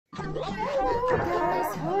Hello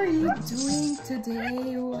guys, how are you doing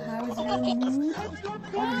today? How is your mood?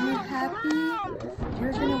 Are you happy?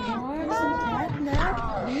 We're gonna watch some catnap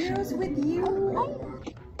videos with you.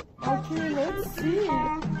 Okay, let's see.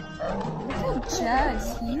 Look at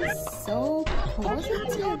Jax, he's so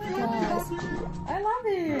positive, guys. I love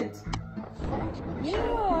it. Yeah,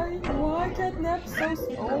 why catnap so...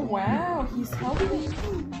 Oh wow, he's helping.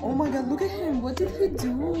 Oh my god, look at him. What did he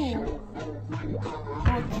do?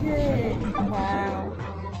 Okay, wow.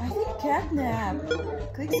 I think catnap.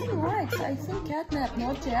 Click some likes. I think catnap,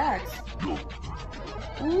 not Jax.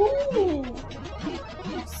 Ooh,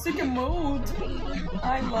 sick mode.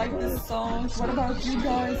 I like this song. What about you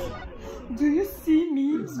guys? Do you see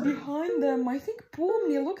memes behind them? I think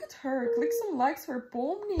Pomni, look at her. Click some likes for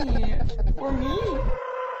Pomni. For me.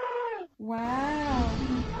 Wow.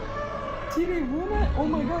 TV woman. Oh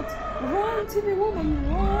my god. Run, TV woman,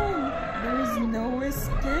 run. There is no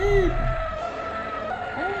escape.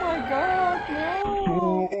 Oh my god, no.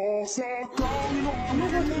 Oh my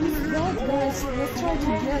god, who's that, guys? Let's try to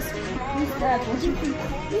guess. Who's that? What do you think?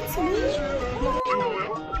 It's me?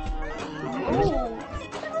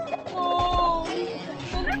 Oh.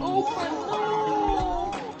 Open,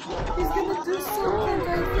 no! He's gonna do something,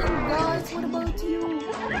 I think, guys. What about you?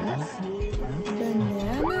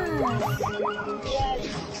 Bananas!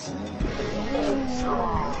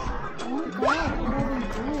 Oh god, what are they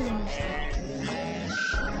doing?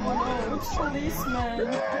 Oh no, it's policeman.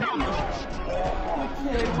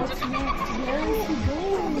 Okay, what's next? Where is he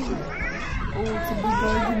going? Oh, it's a big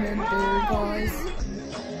argument there, guys.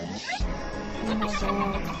 Oh my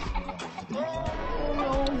god.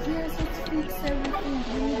 Yes, let's fix everything.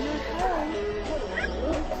 We need your help.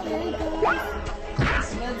 Okay, guys.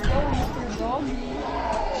 Let's go, Mr. Doggy.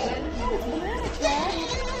 It's Banana Cat.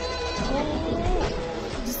 Oh,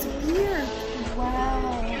 disappeared.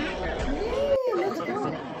 Wow. Yay, let's go.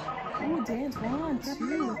 Oh, dance. 1, 2,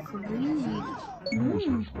 3.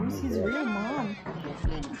 Who's his real mom?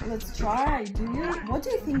 Let's try. What do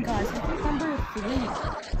you think, guys? I think number 3.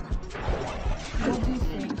 What do you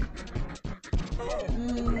think?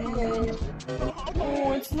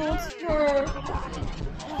 Oh, it's not her.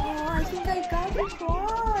 Oh, I think I got it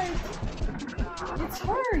right. It's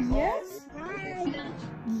her, yes?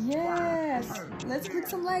 Yes. Let's click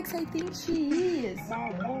some likes. I think she is.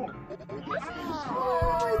 Oh,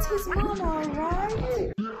 it's his mama,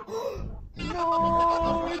 right?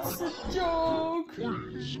 No, it's a joke.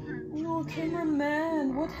 No,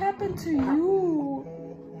 cameraman, what happened to you?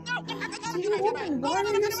 TV woman, why are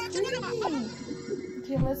you screaming?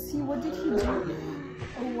 Okay, let's see, what did he do?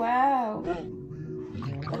 Oh, wow.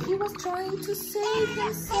 But he was trying to save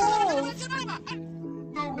himself.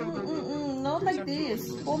 Not like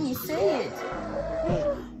this. Pomni, say it.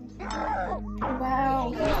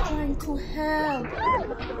 Wow, he's trying to help.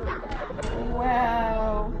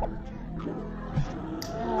 Wow.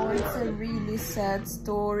 Oh, it's a really sad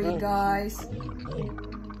story, guys.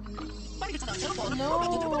 No,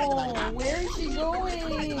 where is she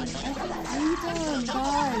going? I think freedom,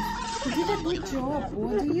 guys. He did a good job.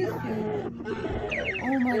 What do you think?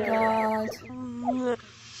 Oh my god.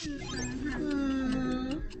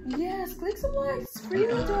 Yes, click some likes.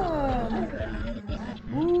 Freedom.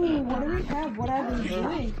 Ooh, what do we have? What are they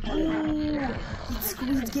doing? Ooh, it's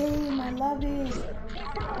Squid Game. I love it.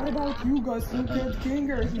 What about you guys? Look at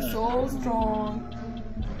Kinger. He's so strong.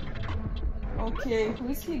 Okay,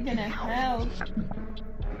 who's he gonna help?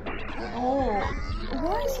 Oh,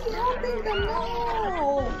 why is he helping them?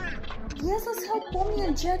 No! Yes, let's help Pomni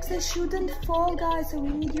and Jax. They shouldn't fall, guys, so we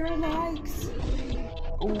need your likes.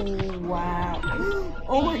 Oh, wow.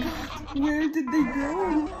 Oh my god, where did they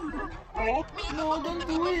go? Oh, no, don't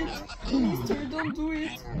do it. Mister, don't do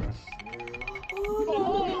it. Oh,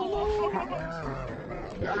 no.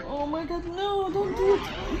 Oh my god, no, don't do it.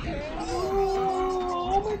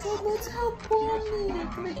 Oh my god, let's help Pomni.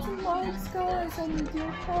 Click some likes, guys. I need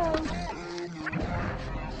your help.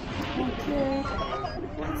 Okay.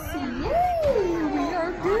 Let's see. Yay! We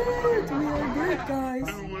are good. We are good, guys.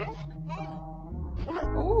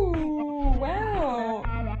 Oh, wow.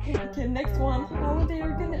 Okay, next one. How they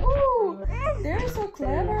are gonna... Oh, they're so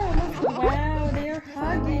clever. Wow, they are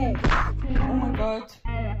hugging. Oh my god.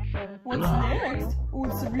 What's next? Oh,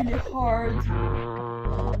 it's really hard.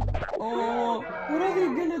 Oh, what are they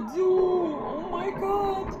gonna do? Oh my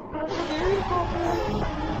god. Very hard.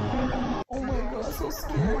 Oh my god, so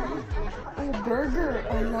scary. Oh, Burger.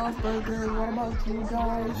 I love Burger. What about you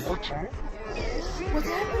guys? What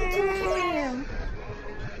happened to him?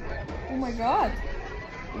 Oh my god.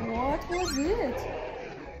 What was it?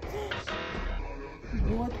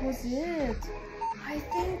 What was it? I I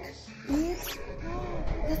think it's...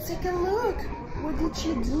 Let's take a look. What did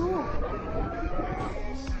she do?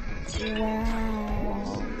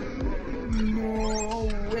 Wow. No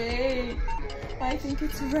way. I think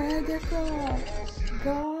it's Radical.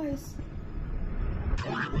 Guys.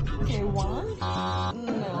 Okay, 1?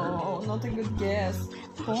 No, not a good guess.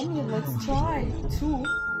 Pomni, let's try. 2.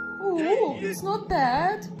 Ooh, it's not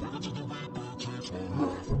bad.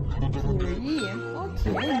 3.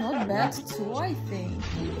 Okay, not bad. 2, I think.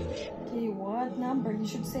 Okay, what number? You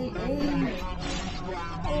should say 8.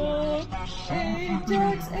 8,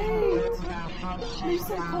 Jax, 8. Leave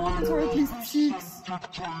some comments, or at least 6.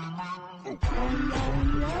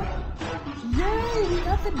 Yay, we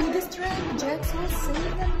got the biggest rank. Jax will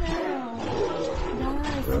save them now.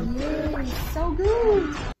 Guys, yay, so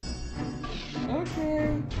good. Okay.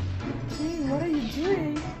 King, what are you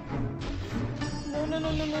doing?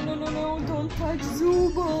 No, don't touch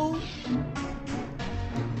Zubul.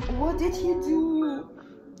 What did he do?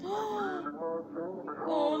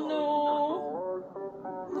 Oh no.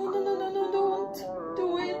 No, don't do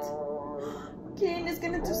it. Kane is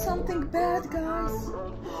gonna do something bad, guys.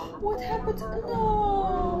 What happened?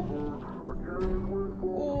 No.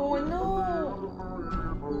 Oh no.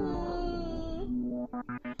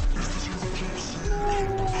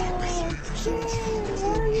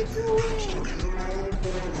 What are you doing?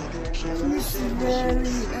 He's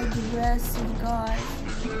very aggressive, guys.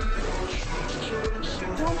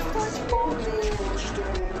 Don't touch Pomni.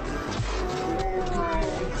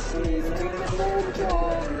 He's doing a bad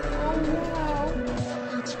job.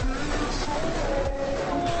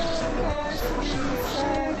 Oh wow.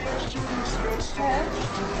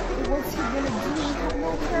 What's he gonna do? We have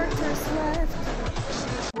no characters left.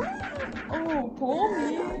 Oh,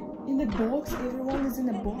 Pomni. In the box, everyone is in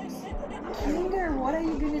a box. Kinger, what are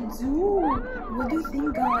you gonna do? What do you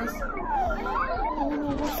think, guys? Oh no,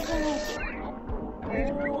 what's that?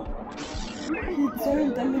 Oh, he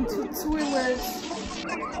turned them into toilets.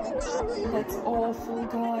 That's awful,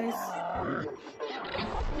 guys.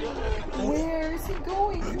 Where is he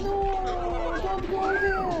going? No, don't go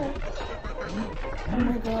there. Oh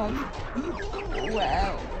my god.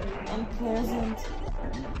 Wow, unpleasant.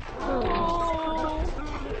 Oh.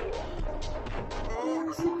 Where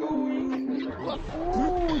is he going?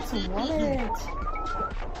 Oh, it's a wallet.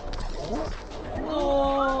 No,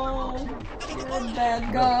 you're a bad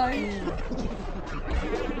guy.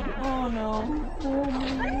 Oh no.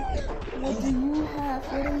 Pomni, what do you have?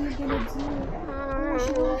 What are you gonna do? Oh,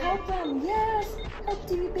 she will help them. Yes, help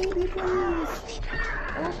the baby, please.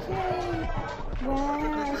 Okay.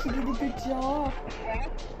 Wow, she did a good job.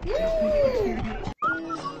 Yay!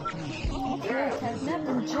 Okay, Catnap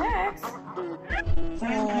and Jax.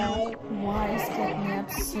 Oh, why is Catnap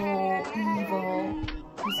so evil?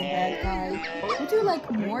 He's a bad guy. Would you like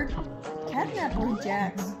more Catnap or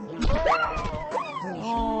Jax?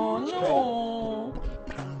 Oh no!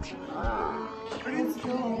 Let's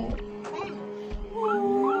go.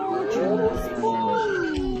 Oh, choose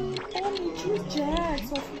Pomni. Pomni, choose Jax,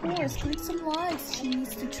 of course. Click some likes. She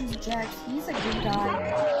needs to choose Jax. He's a good guy.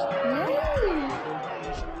 Yay!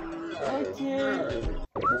 Okay.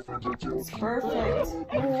 It's perfect.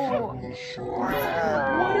 Oh,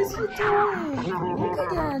 what is he doing? Look at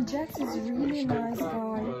that. Jax is a really nice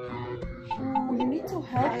guy. Oh, you need to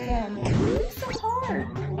help them. It's so hard.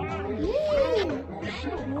 Yay!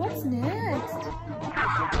 What's next?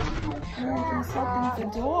 Oh, he's helping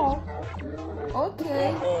the dog.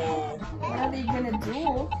 Okay. What are they gonna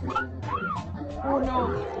do? Oh no.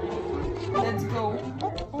 Let's go.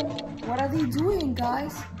 What are they doing,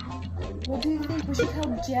 guys? What do you think? We should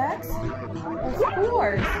help Jax? Of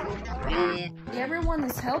course! Everyone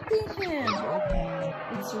is helping him!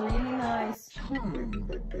 It's really nice.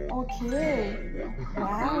 Okay.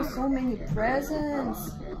 Wow, so many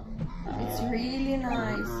presents! It's really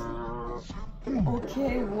nice.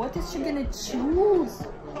 Okay, what is she gonna choose?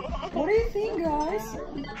 What do you think, guys?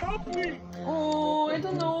 Oh, I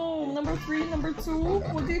don't know. Number 3, number 2.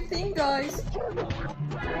 What do you think, guys?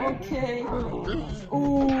 Okay.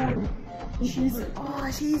 Oh,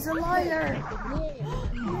 she's a liar.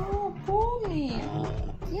 No, Pomni.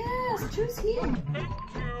 Yes, choose him.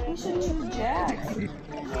 We should choose Jax.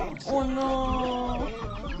 Oh no,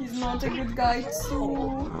 he's not a good guy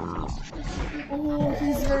too. Oh,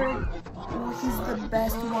 he's the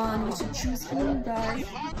best one. We should choose him, guys.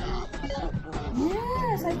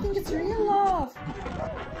 Yes, I think it's real love.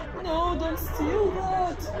 No, don't steal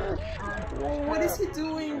that. Oh, what is he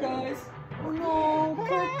doing, guys? Oh no,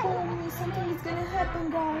 poor Pomni, something is gonna happen,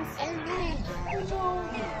 guys. Oh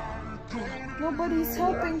no, nobody's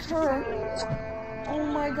helping her. Oh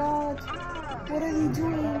my god. What are you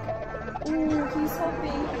doing? Ooh, he's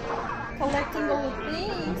helping. Collecting all the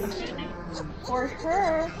things. For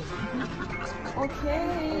her.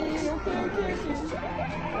 Okay.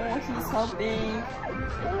 Oh, he's helping.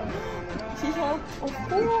 He helped, of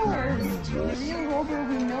course. The real robber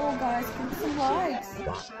we know, guys. Put some likes.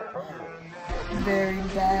 Very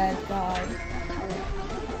bad guy.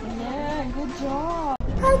 Yeah, good job.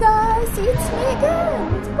 Hi guys, it's me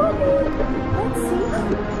again. It's Pomni. Let's see.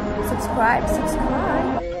 Subscribe.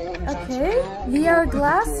 Okay, VR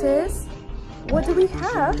glasses. What do we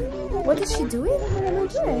have? What is she doing? What am I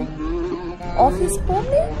doing? Office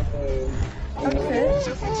Pomni? Okay.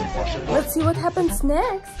 Let's see what happens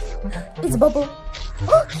next. It's Bubble.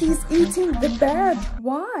 Oh, he's eating the bed.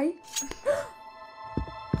 Why?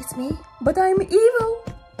 It's me, but I'm evil.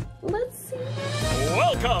 Let's see.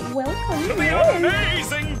 Welcome to the Yay.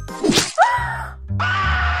 amazing.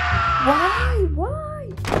 Why?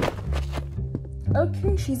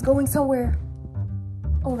 Okay, she's going somewhere.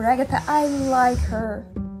 Oh, Ragatha, I like her.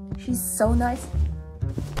 She's so nice.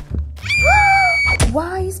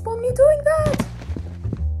 Why is Pomni doing that?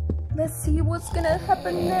 Let's see what's gonna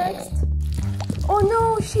happen next. Oh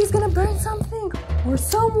no, she's gonna burn something or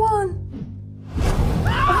someone.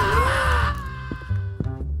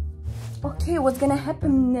 Okay, what's gonna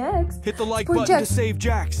happen next? Hit the like For button Jax. to save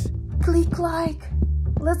Jax. Click like.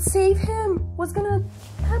 Let's save him. What's gonna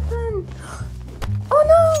happen? Oh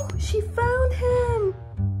no, she found him.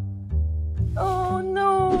 Oh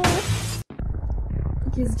no.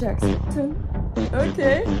 Kiss Jackson.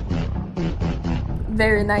 Okay.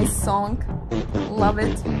 Very nice song. Love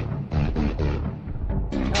it.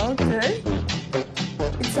 Okay.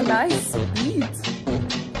 It's a nice beat.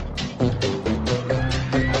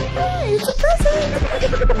 Hey, it's a present.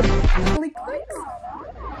 Click likes.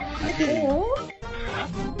 Oh.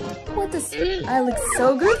 What is... I look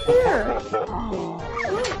so good here.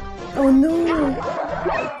 Oh no.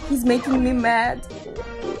 He's making me mad.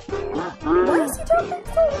 Why is he jumping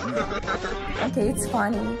so? Okay, it's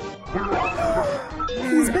funny.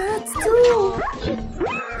 He's bad too.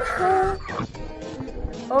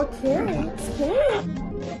 Okay, it's okay.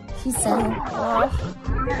 She's saying off.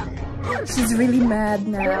 She's really mad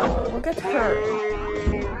now. Look at her.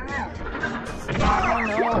 Oh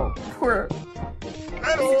no, poor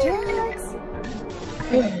Jax.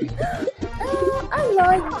 Oh, I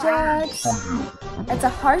like Jax. It's a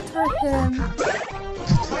heart for him.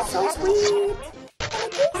 So sweet.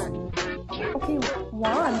 Okay,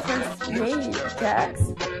 one first. Yay, Jax.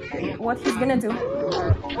 What he's gonna do?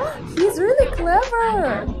 He's really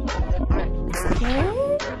clever. Okay.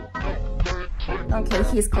 Okay,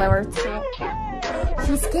 he's clever too.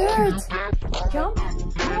 He's scared. Jump.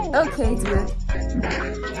 Okay, it's good.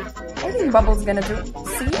 I think Bubble's gonna do.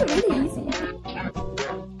 See, really easy.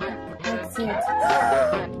 That's it.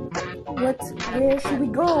 Where should we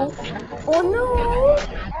go? Oh no!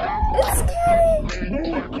 It's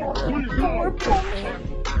scary! Poor Pomni.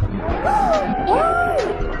 Why?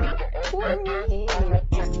 Poor me.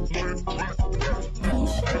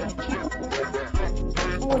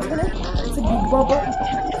 Oh, it's a big bubble.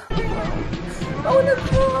 Oh no!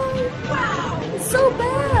 Wow! It's so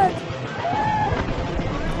bad!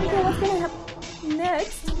 Okay, what's gonna happen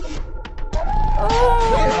next?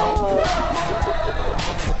 Oh!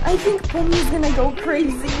 I think Pomni's gonna go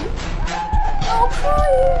crazy. Oh,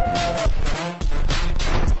 crying!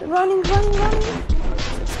 Running.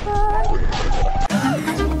 Subscribe.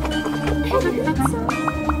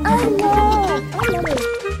 I love it.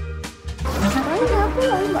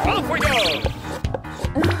 Pineapple, I like. Off we go.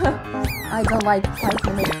 I don't like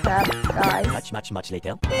 5-minute traps, guys. Much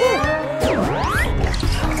later.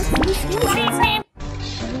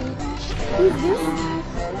 Who's this?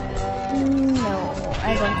 No, I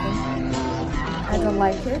don't think. I don't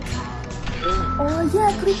like it. Oh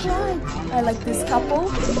yeah, click like. I like this couple.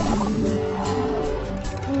 I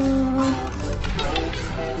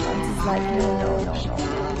just like no.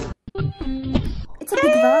 It's a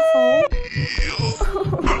big waffle.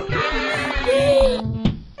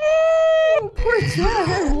 Poor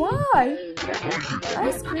child, why?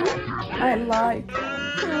 Ice cream? I like.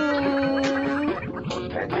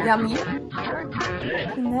 Yummy.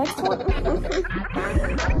 Next one.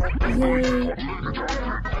 Yay.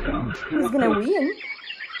 Who's gonna win?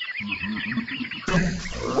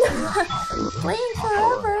 Playing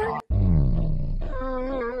forever.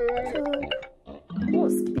 Oh,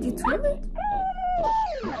 Skippity Toilet?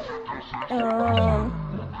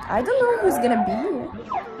 I don't know who's gonna be.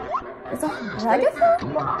 Is that Ragatha?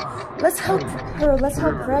 Let's help her. Let's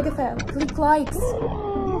help Ragatha. Click likes.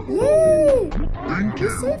 Yay! We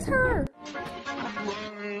saved her.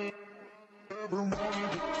 Oh!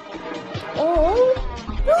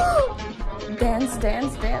 Dance,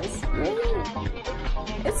 dance, dance. Yay.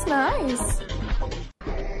 It's nice.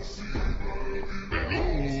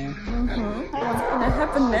 What's gonna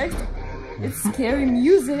happen next? It's scary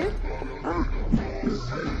music.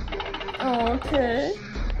 Okay.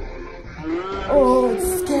 Oh,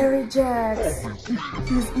 it's scary Jax.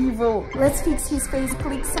 He's evil. Let's fix his face.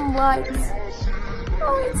 Click some lights.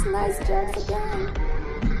 Oh, it's nice Jax again.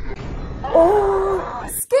 Oh,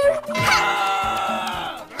 scary music.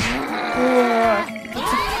 Oh, it's a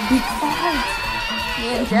big fight.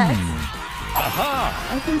 Yeah, Jax. I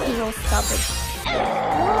think he will stop it.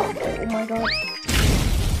 Oh my god.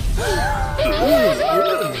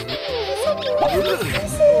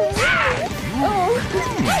 Oh,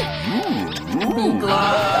 big love,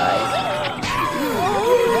 guys.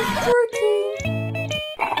 Oh, turkey.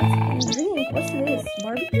 Drink. What's this?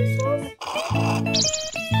 Barbecue sauce?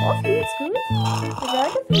 Coffee. It's good.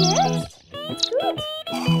 Ragged next. It's good.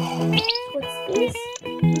 What's this? I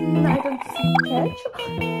don't see ketchup.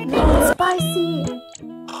 No, it's spicy.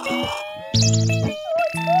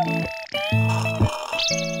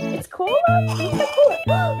 It's cola? It's a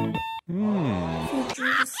cola.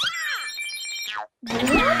 Juice.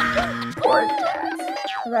 Poor cat.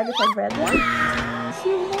 Ragged had red one. She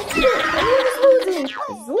lost it. Everyone's losing.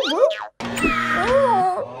 Zubu.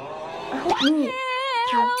 Oh. I hope me.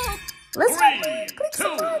 Let's click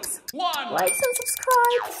subscribe. Likes and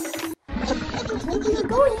subscribe. Okay, we are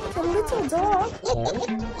going to little dog.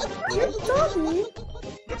 Cute doggy.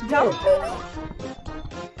 Jump, baby.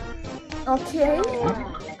 Okay,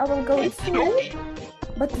 I will go too.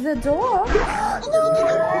 But the dog. No!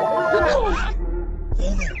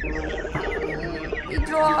 He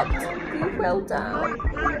dropped. He fell down.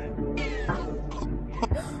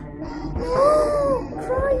 Oh,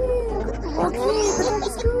 crying. Okay, the dog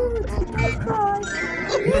is good. Don't cry.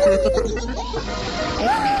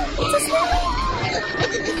 It's a snake.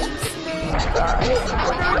 Snake, guys.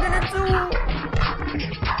 What are we gonna do?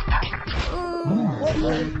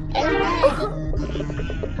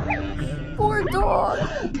 Poor dog.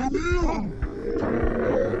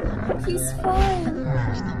 He's fine.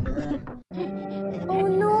 Oh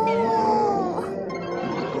no!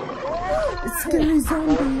 It's scary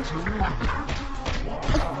zombie.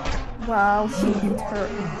 Wow, she beat her.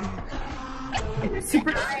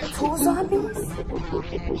 Super two zombies.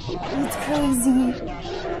 It's crazy.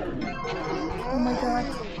 Oh my god.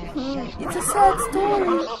 It's a sad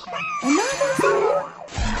story. Another zombie.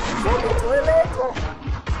 Zombie toilet.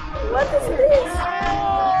 What is this?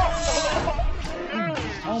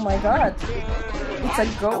 Oh my god. It's a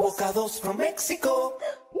ghost. Avocados from Mexico.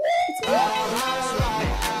 It's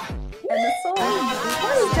and the song.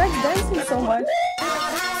 Why is Jack dancing so much?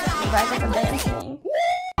 Ragged and dancing.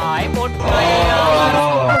 I would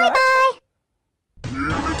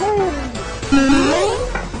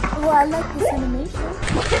Oh, I like this animation.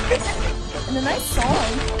 And a nice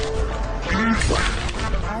song.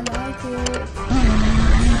 I like it.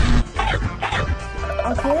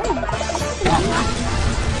 Okay.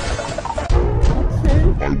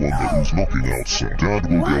 I wonder who's knocking outside. Dad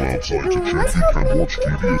will go outside to check. You can watch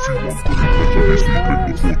TV if you want, but it's better he's sleeping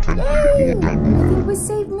before 10 p.m. or Dad will Will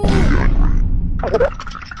save me? be angry.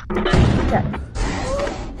 Okay.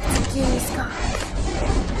 Yes, guys.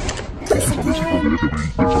 Kiss again.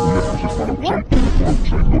 What?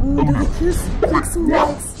 Do the kiss? Click some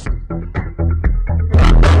likes.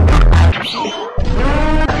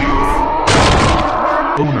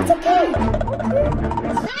 It's okay.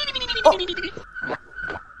 Oh.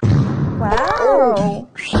 Wow.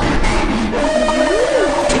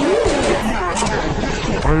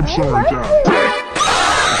 I'm sorry, Dad.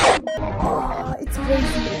 Oh, it's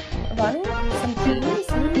crazy. Running some keys.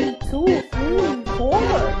 3, 2, 3, 4.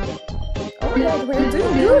 Oh my god, we're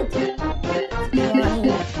doing good.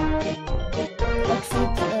 Running.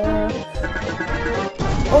 Exit.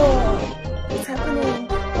 Oh, what's happening?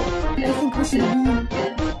 I think we should win.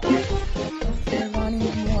 Okay,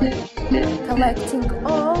 running more. Collecting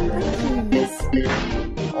all the keys.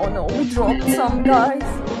 Oh no, we dropped some, guys.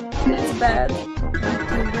 It's bad.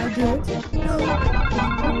 Okay, we're good.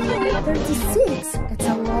 Okay, 36. It's a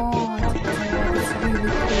lot. It's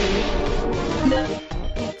really cool.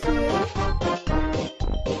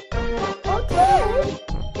 Okay.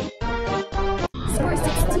 Score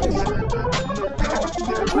 16.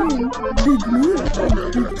 Big me.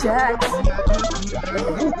 Big Jax. I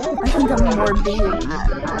think I'm more big.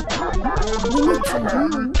 We need to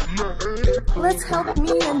win. Let's help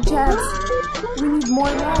me and Jax. We need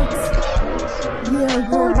more likes. Yeah,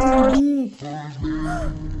 we're big.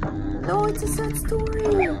 no, it's a sad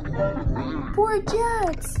story. Poor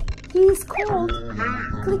Jax. He's cold.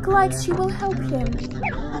 Click likes, she will help him.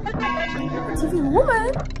 TV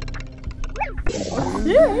woman?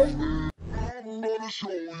 Yeah.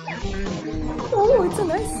 Oh, it's a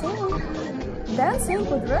nice song. Dancing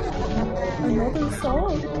with Red. Another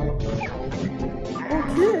song.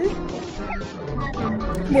 Okay.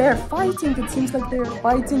 They're fighting. It seems like they're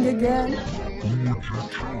fighting again.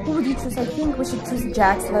 Who would you choose? I think we should choose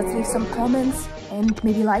Jax. Let's leave some comments and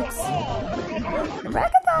maybe likes.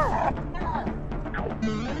 Rakata!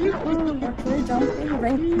 Okay, jumping.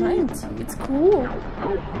 Rank 90. It's cool.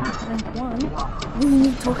 Rank 1. We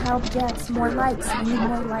need to help Jax. More likes. We need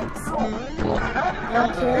more likes.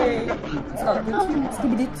 Okay. It's not good.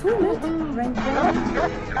 Skibidi Toilet. Rank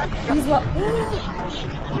 1. He's what?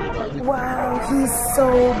 Wow, he's so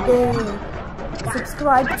big.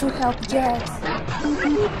 Subscribe to help Jax.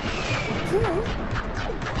 Okay.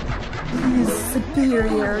 He's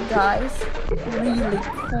superior, guys. Really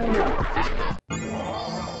cool.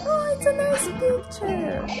 Oh, it's a nice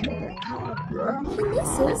picture. He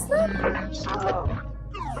misses them.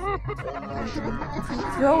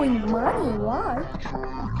 Throwing money, why?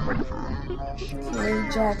 Okay,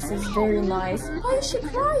 Jax is very nice. Why is she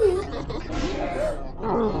crying?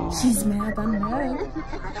 She's mad, I'm mad.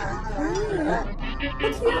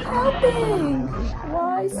 But you're helping.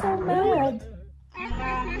 Why so mad?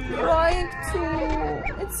 Crying too.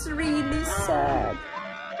 It's really sad.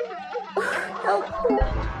 Help me.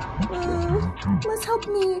 Please help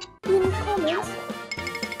me in the comments.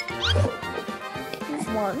 Here's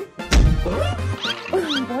one.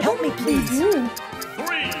 Help me, please.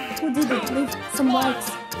 Who did it? Leave some likes.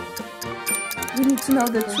 We need to know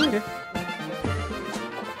the truth.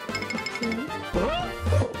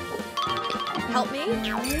 Help me?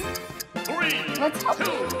 Let's help him.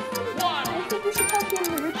 I think we should help him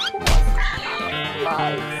report.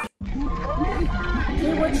 Likes.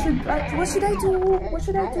 Okay, what should I do? What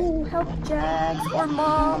should I do? Help Jax or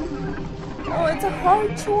Mom? Oh, it's a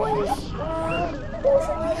hard choice. Who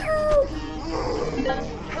should we help?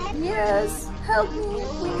 Yes, help me.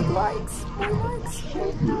 We need likes. More likes.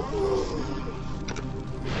 Help me.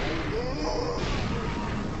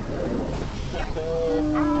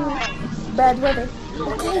 Bad weather.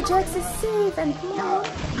 Okay, Jax is safe and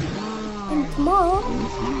Mom,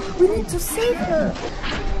 we need to save her.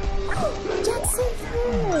 Jax saved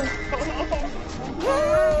her.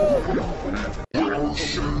 Yay!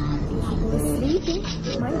 He's sleeping.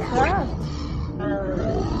 Minecraft.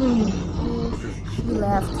 She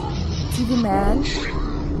left. TV man.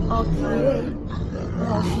 Okay.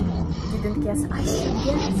 Oh, she didn't guess. I should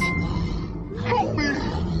guess.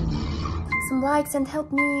 Some likes and help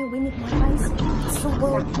me. We need more likes. It's so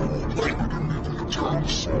bored.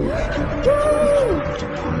 Yay!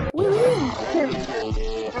 We win!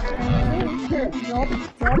 Drop.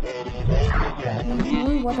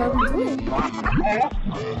 What are we doing?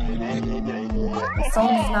 The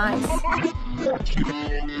song is nice.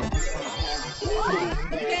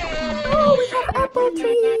 Oh, we have apple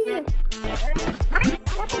tree!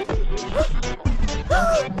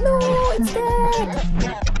 No, it's dead!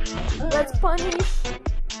 Let's punish.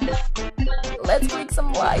 Let's click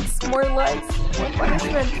some likes. More likes. More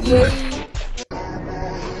punishment. Yay!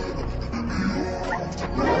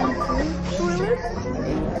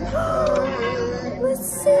 Let's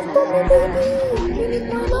save Pomni baby! We need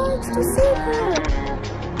more likes to save her!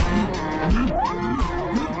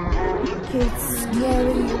 Okay, it's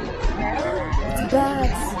scary. It's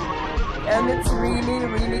bad. And it's really,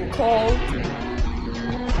 really cold.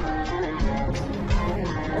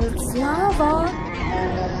 And it's lava.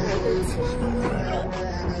 It's lava.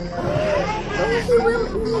 Oh, he will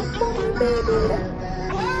eat Pomni baby!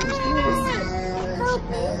 Help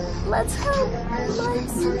me! Let's help!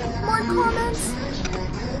 Likes! More comments!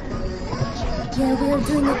 Yeah, we are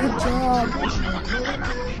doing a good job.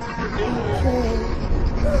 Okay.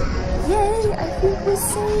 Yay! I think we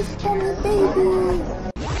saved Pomni baby!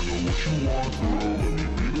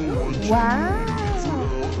 Wow!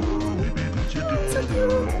 So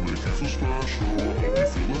cute!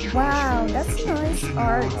 Wow, that's nice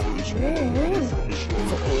art.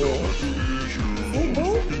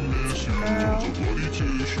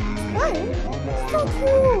 Why? So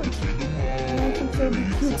cute! And I think she'll be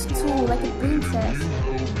cute too, like a princess.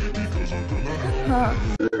 Huh.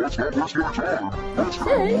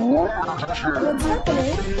 Okay. What's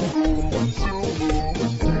happening?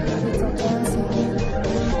 Little dancing.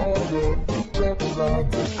 Everyone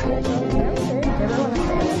is dancing.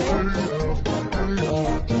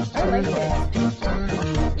 I like it.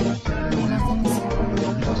 Nothing's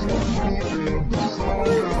happening. Oh,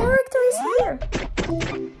 the character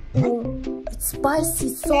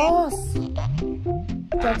sauce.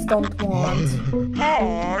 Jax don't want.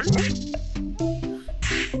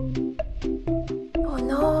 Oh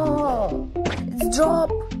no! It's drop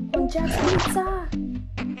on Jack's pizza.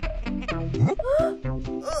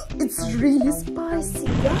 It's really spicy,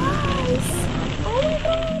 guys. Oh my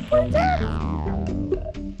god, poor Jack.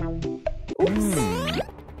 Oops.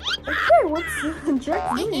 Okay, what's Jack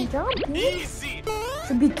doing? Jumping?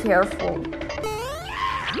 Should be careful.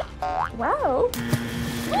 Wow.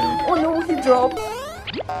 Oh no, he dropped.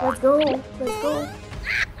 Let's go. Let's go.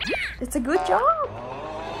 It's a good job.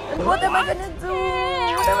 And what am I gonna do?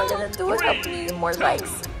 What am I gonna do? Help me. More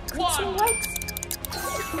likes. Click some likes.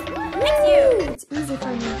 Yay! It's easy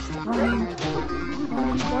for me.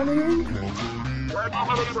 Running.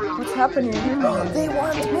 What's happening? They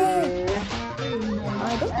want me.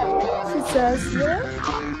 I don't know. She says, yeah.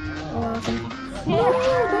 No,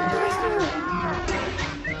 don't touch her.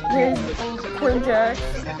 Here's poor Jack.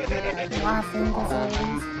 Laughing as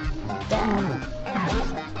always.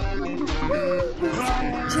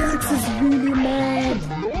 Jax is really mad.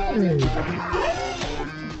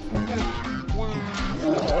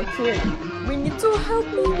 Okay, we need to help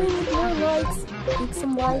me. We need more likes. Need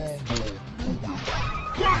some likes.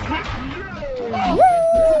 Yay!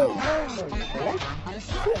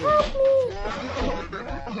 She helped me.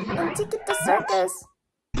 And ticket to circus.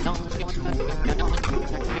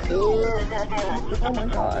 Oh my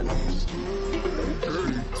god.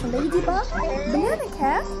 Ladybug? Banana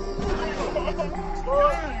cat?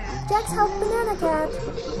 Jax helped Banana cat.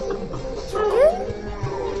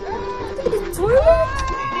 Did it toilet?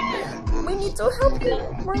 We need to help him.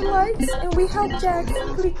 More likes and we help Jax.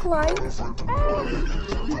 Click like.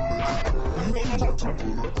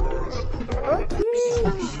 Okay,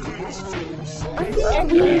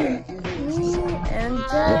 me and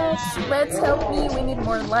Jax. Let's help me. We need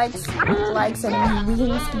more likes. Likes and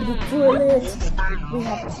wins to the toilet.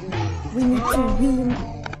 We need to win.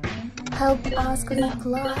 Help us click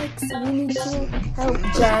likes. We need to help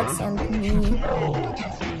Jax and me.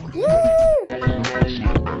 Yay!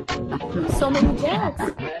 So many Jax.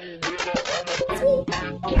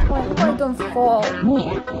 I don't fall.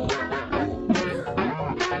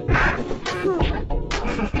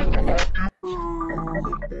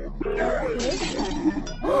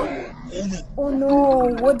 Oh no,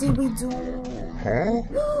 what did we do? Huh?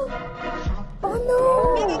 Oh no!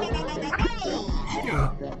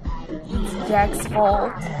 It's Jack's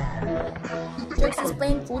fault. Jax is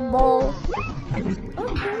playing football. Okay.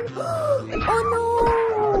 Oh no!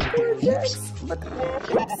 Poor Jax. But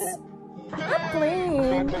it's not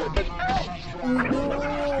playing. Oh no!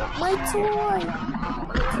 My toy!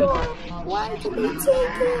 My toy! Why did they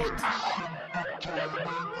take it?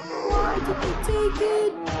 Why did they take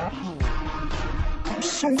it? I'm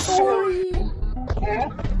so sorry.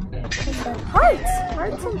 Hearts!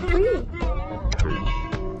 Hearts and 3.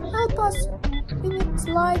 Help us. We need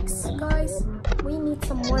likes, guys. We need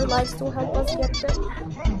some more likes to help us get the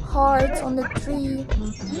hearts on the tree.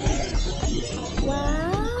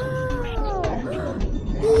 Wow!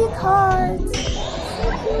 Big hearts! So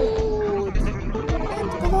cute! And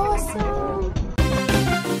blossom!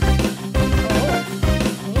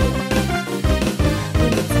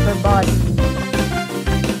 Her body.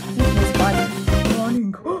 His body.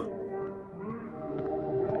 Running.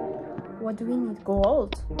 What do we need?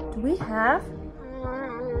 Gold. Do we have?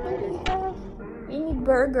 We need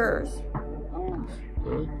burgers.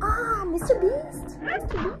 Ah, Mr. Beast.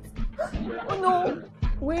 Mr. Beast. Oh no.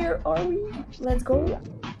 Where are we? Let's go.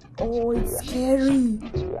 Oh, it's scary.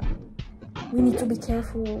 We need to be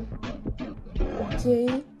careful.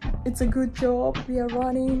 Okay. It's a good job. We are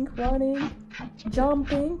running.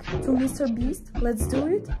 Jumping to Mr. Beast. Let's do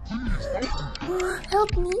it.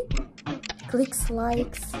 Help me. Clicks,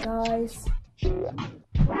 likes, guys.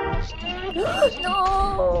 No!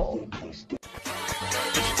 Oh. It's me.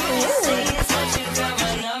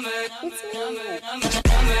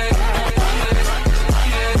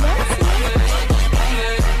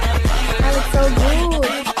 I look so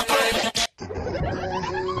good.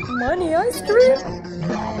 Money ice cream.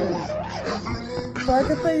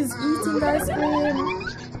 Agatha is eating ice cream.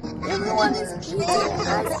 Everyone is eating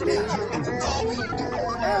ice cream.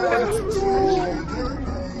 I want to.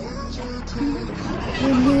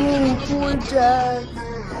 Oh no, poor Jack.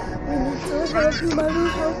 We need to help him. I will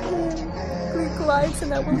help him. Click likes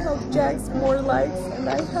and I will help Jack. More likes and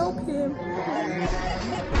I help him.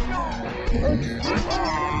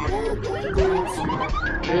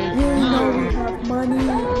 Here now we have money.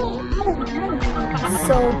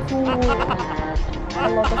 So cool. A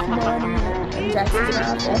lot of money and Jack is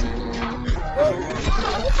happy.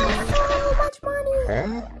 So much money.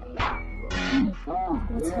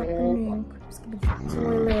 What's happening?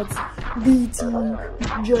 Toilets beating.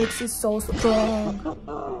 Jax is so strong.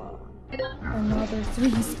 Another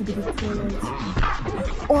 3 skibidi toilets.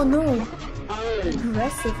 Oh no!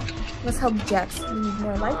 Aggressive. Let's help Jax. We need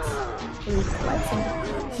more lights. We need lights.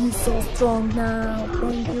 He's so strong now.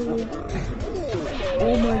 Thank you.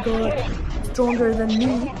 Oh my god. Stronger than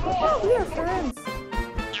me. Oh, we are friends.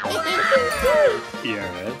 Yeah.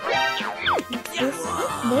 This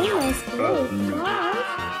very nice place.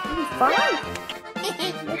 Five.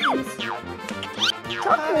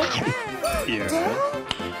 Chocolate. Yeah.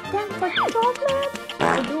 Dad, for chocolate. I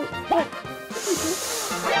do. What?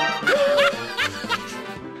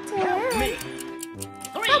 Me.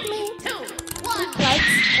 Help me. 2, 1.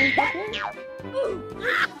 Lights and chocolate.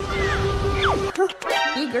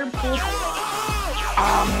 Eager poop.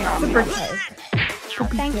 Super cake.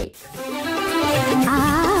 Thank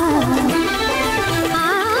you.